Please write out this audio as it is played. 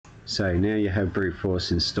So now you have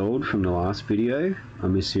Bruteforce installed from the last video,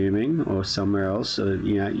 I'm assuming, or somewhere else. So,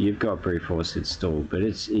 you know, you've got Bruteforce installed, but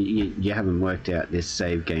it's you haven't worked out this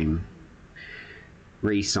save game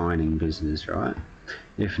re-signing business, right?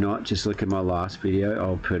 If not, just look at my last video.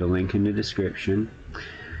 I'll put a link in the description.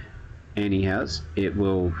 Anyhow, it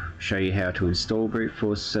will show you how to install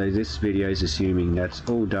Bruteforce. So this video is assuming that's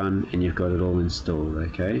all done and you've got it all installed.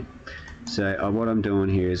 Okay, so what I'm doing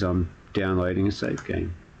here is I'm downloading a save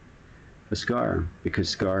game for Skyrim,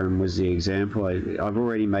 because Skyrim was the example. I've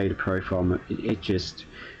already made a profile. It just,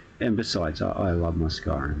 and besides, I love my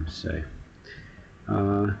Skyrim. So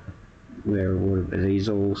where are these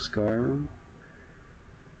all Skyrim?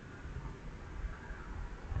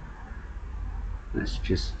 Let's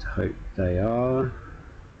just hope they are.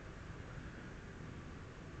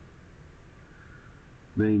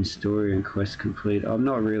 Main story and quest complete. I'm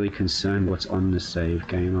not really concerned what's on the save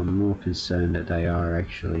game. I'm more concerned that they are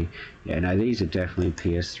actually. Yeah, no, these are definitely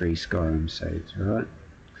PS3 Skyrim saves, right?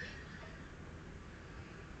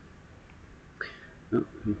 Oh,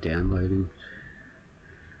 I'm downloading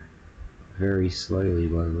very slowly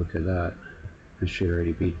by the look at that. I should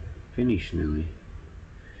already be finished nearly.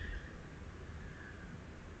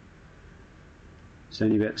 It's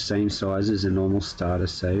only about the same size as a normal starter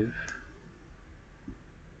save.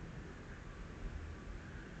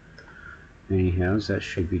 Anyhow, that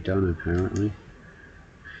should be done apparently.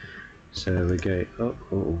 So we go, oh,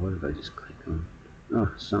 what did I just click on?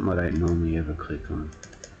 Oh, something I don't normally ever click on.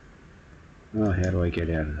 Oh, how do I get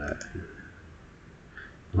out of that?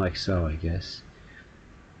 Like so, I guess.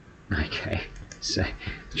 Okay, so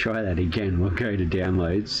try that again. We'll go to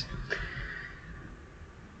downloads.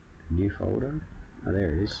 New folder. Oh,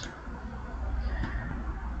 there it is.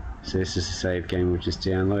 So this is a save game we'll just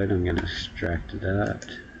download. I'm going to extract that.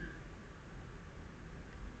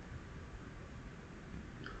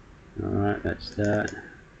 Alright, that's that.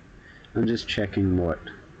 I'm just checking what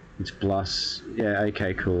it's plus. Yeah,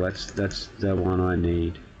 okay, cool. That's the one I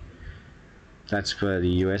need. That's for the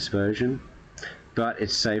US version, but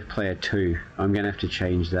it's Save Player 2. I'm going to have to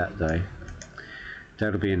change that though.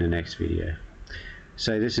 That'll be in the next video.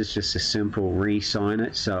 So this is just a simple re-sign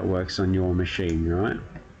it so it works on your machine, right?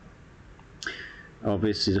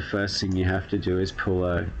 Obviously the first thing you have to do is pull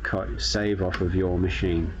a save off of your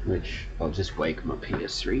machine, which I'll just wake my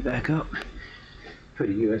PS3 back up, put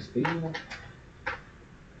a USB on,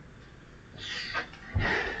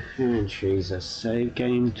 and choose a save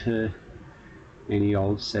game to any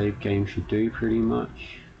old save game should do pretty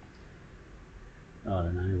much. I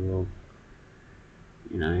don't know, well,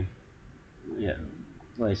 you know, yeah,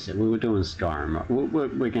 like I said, we were doing Skyrim.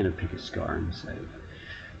 We're going to pick a Skyrim save,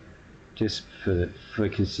 just for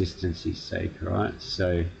consistency's sake, right?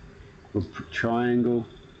 So we'll put triangle,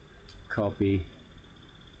 copy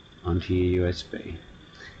onto your USB.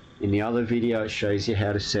 In the other video, it shows you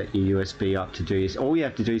how to set your USB up to do this. All you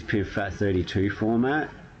have to do is put a FAT32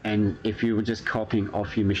 format, and if you were just copying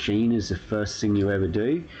off your machine as the first thing you ever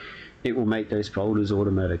do, it will make those folders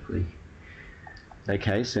automatically.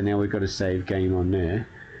 Okay, so now we've got a save game on there.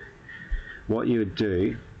 What you would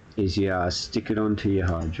do is you stick it onto your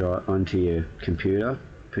hard drive, onto your computer,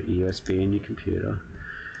 put your USB in your computer,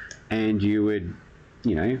 and you would,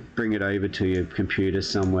 you know, bring it over to your computer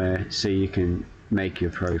somewhere so you can make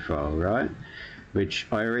your profile, right? Which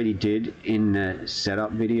I already did in the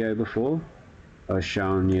setup video before. I was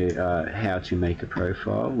showing you how to make a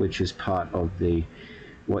profile, which is part of the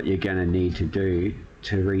what you're going to need to do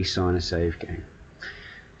to re-sign a save game.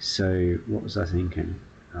 So what was I thinking?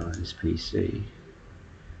 Oh, this PC,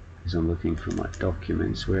 because I'm looking for my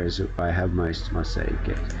documents, whereas I have most of my save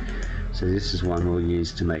games. So this is one we'll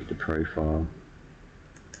use to make the profile.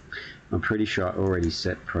 I'm pretty sure I already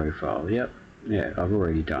set profile. Yep, yeah, I've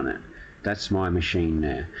already done it. That's my machine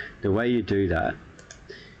there. The way you do that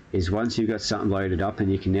is once you've got something loaded up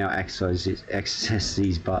and you can now access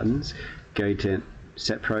these buttons, go to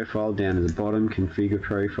set profile down to the bottom, configure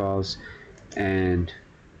profiles, and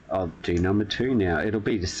I'll do number 2 now. It'll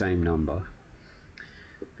be the same number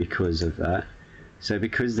because of that. So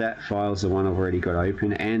because that file's the one I've already got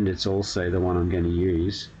open, and it's also the one I'm going to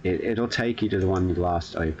use, it'll take you to the one you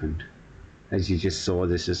last opened. As you just saw,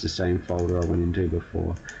 this is the same folder I went into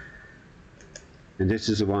before. And this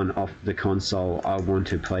is the one off the console I want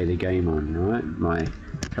to play the game on, right? My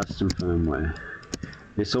custom firmware.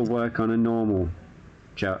 This will work on a normal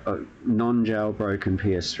non-jailbroken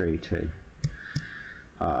PS3 too.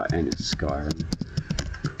 And it's Skyrim.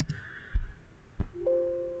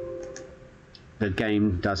 The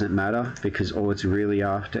game doesn't matter because all it's really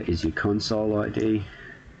after is your console ID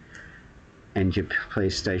and your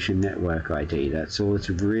PlayStation Network ID. That's all it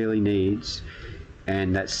really needs,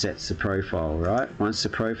 and that sets the profile, right? Once the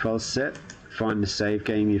profile's set, find the save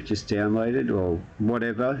game you've just downloaded or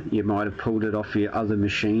whatever. You might have pulled it off your other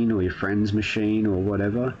machine or your friend's machine or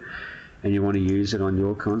whatever, and you want to use it on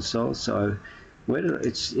your console. So where did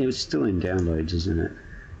it's still in downloads, isn't it?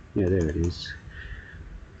 Yeah, there it is.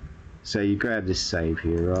 So you grab this save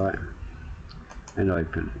here, right, and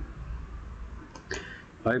open it.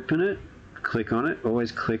 Open it, click on it,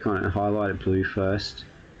 always click on it and highlight it blue first,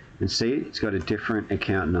 and see it's got a different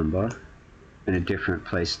account number and a different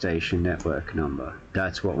PlayStation Network number.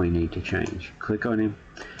 That's what we need to change. Click on him,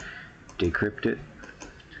 decrypt it.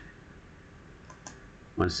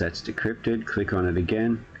 Once that's decrypted, click on it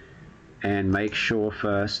again, and make sure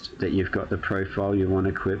first that you've got the profile you want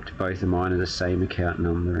equipped. Both of mine are the same account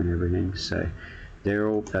number and everything, so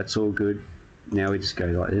that's all good. Now we just go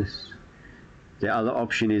like this. The other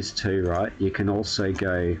option is too, right, you can also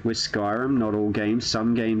go with Skyrim. Not all games,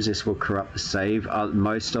 some games this will corrupt the save.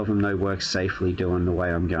 Most of them though work safely doing the way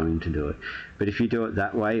I'm going to do it. But if you do it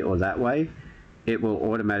that way or that way, it will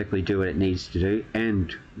automatically do what it needs to do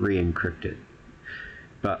and re-encrypt it.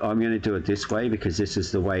 But I'm going to do it this way because this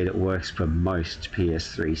is the way that works for most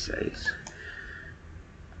PS3 saves.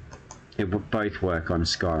 It will both work on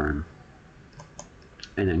Skyrim.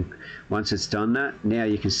 And then once it's done that, now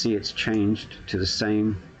you can see it's changed to the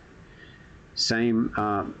same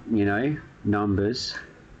you know, numbers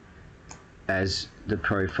as the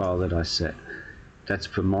profile that I set. That's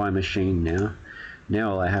for my machine now.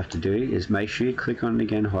 Now all I have to do is make sure you click on it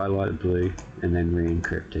again, highlight it blue, and then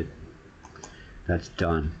re-encrypt it. That's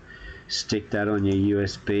done. Stick that on your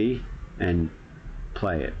USB and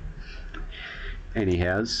play it.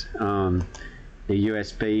 Anyhows, the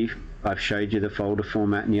USB, I've showed you the folder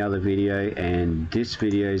format in the other video, and this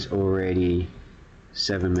video is already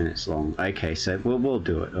 7 minutes long. Okay, so we'll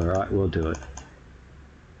do it. All right, we'll do it.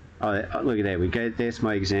 Oh, look at there we go. There's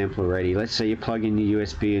my example already. Let's say you plug in your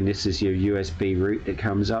USB and this is your USB root that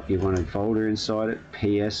comes up. You want a folder inside it,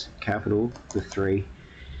 PS capital with 3,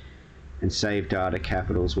 and save data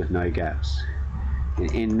capitals with no gaps.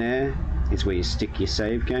 And in there is where you stick your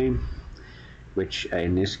save game, which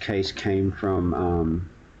in this case came from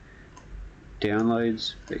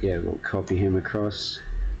downloads. But yeah, we'll copy him across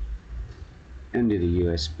into the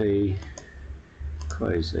USB,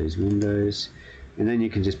 close those windows, and then you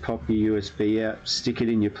can just pop your USB out, stick it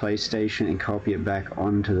in your PlayStation, and copy it back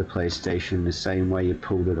onto the PlayStation the same way you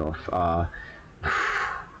pulled it off.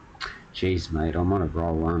 Jeez, mate, I'm on a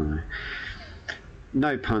roll, aren't I?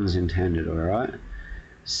 No puns intended, alright?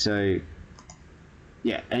 So,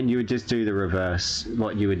 yeah, and you would just do the reverse.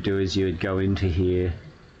 What you would do is you would go into here,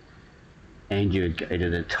 and you would go to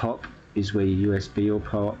the top, is where your USB will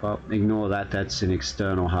pop up. Ignore that, that's an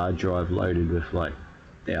external hard drive loaded with like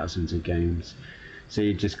thousands of games. So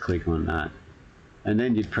you just click on that, and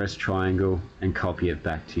then you'd press triangle and copy it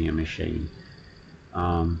back to your machine.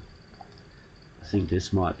 I think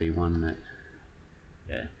this might be one that,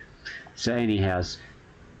 yeah. So anyhow,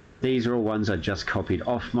 these are all ones I just copied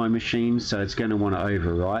off my machine, so it's going to want to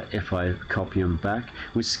overwrite if I copy them back.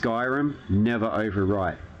 With Skyrim, never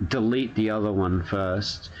overwrite. Delete the other one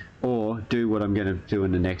first, or do what I'm going to do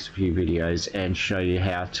in the next few videos and show you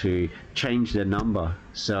how to change the number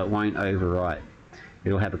so it won't overwrite.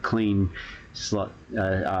 It'll have a clean slot,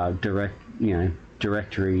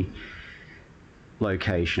 directory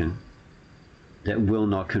location that will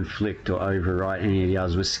not conflict or overwrite any of the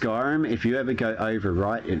others. With Skyrim, if you ever go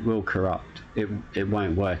overwrite, it will corrupt. It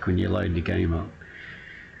won't work when you load the game up.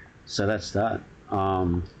 So that's that.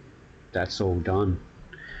 That's all done.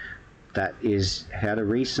 That is how to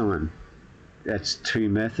resign. That's 2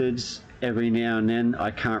 methods. Every now and then I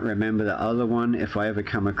can't remember the other one. If I ever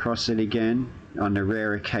come across it again, on the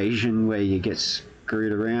rare occasion where you get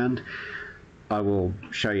screwed around, I will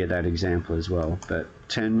show you that example as well. But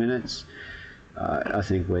 10 minutes, I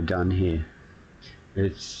think we're done here.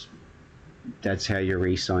 That's how you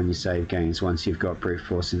resign your save games once you've got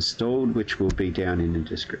Bruteforce installed, which will be down in the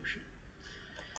description.